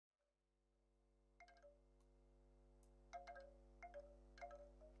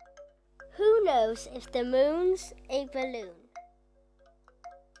Who knows if the moon's a balloon?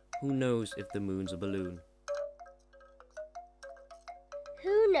 Who knows if the moon's a balloon?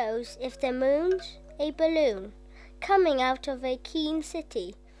 Who knows if the moon's a balloon coming out of a keen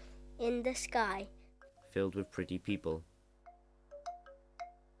city in the sky Filled with pretty people.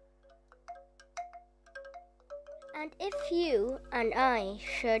 And if you and I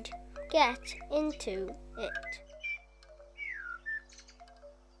should get into it,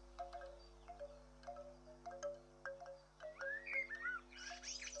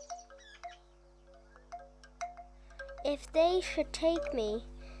 if they should take me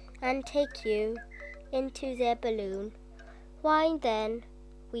and take you into their balloon, why then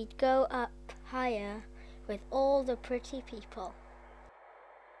we'd go up higher with all the pretty people.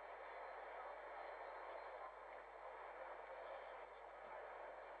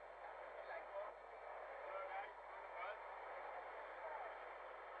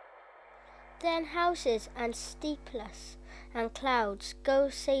 Then houses and steeples and clouds go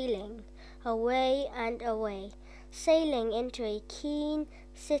sailing away and away, sailing into a keen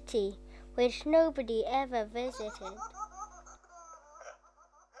city which nobody ever visited,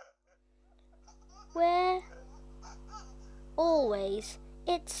 where always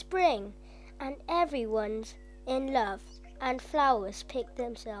it's spring and everyone's in love and flowers pick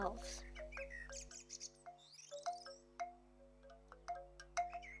themselves.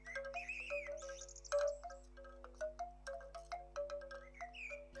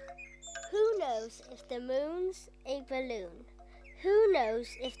 Who knows if the moon's a balloon? Who knows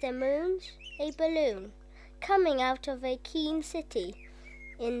if the moon's a balloon coming out of a keen city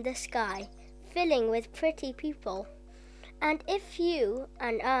in the sky, filling with pretty people? And if you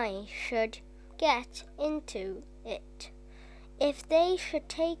and I should get into it, if they should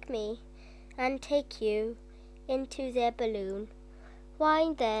take me and take you into their balloon,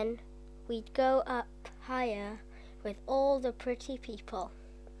 why then we'd go up higher with all the pretty people.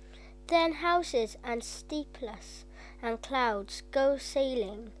 Then houses and steeples and clouds go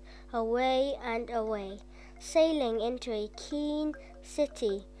sailing away and away, sailing into a keen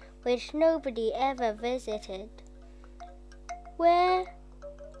city which nobody ever visited, where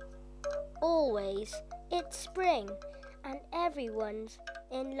always it's spring and everyone's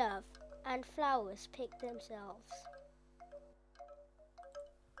in love and flowers pick themselves.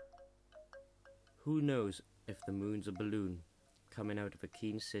 Who knows if the moon's a balloon coming out of a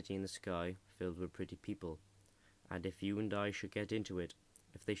keen city in the sky filled with pretty people? And if you and I should get into it,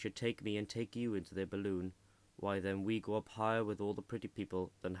 if they should take me and take you into their balloon, why then we go up higher with all the pretty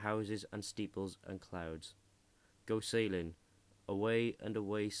people than houses and steeples and clouds. Go sailing, away and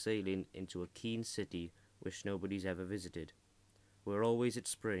away sailing into a keen city which nobody's ever visited, where always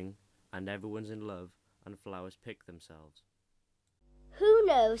it's spring and everyone's in love and flowers pick themselves. Who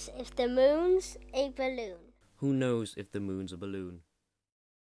knows if the moon's a balloon? Who knows if the moon's a balloon?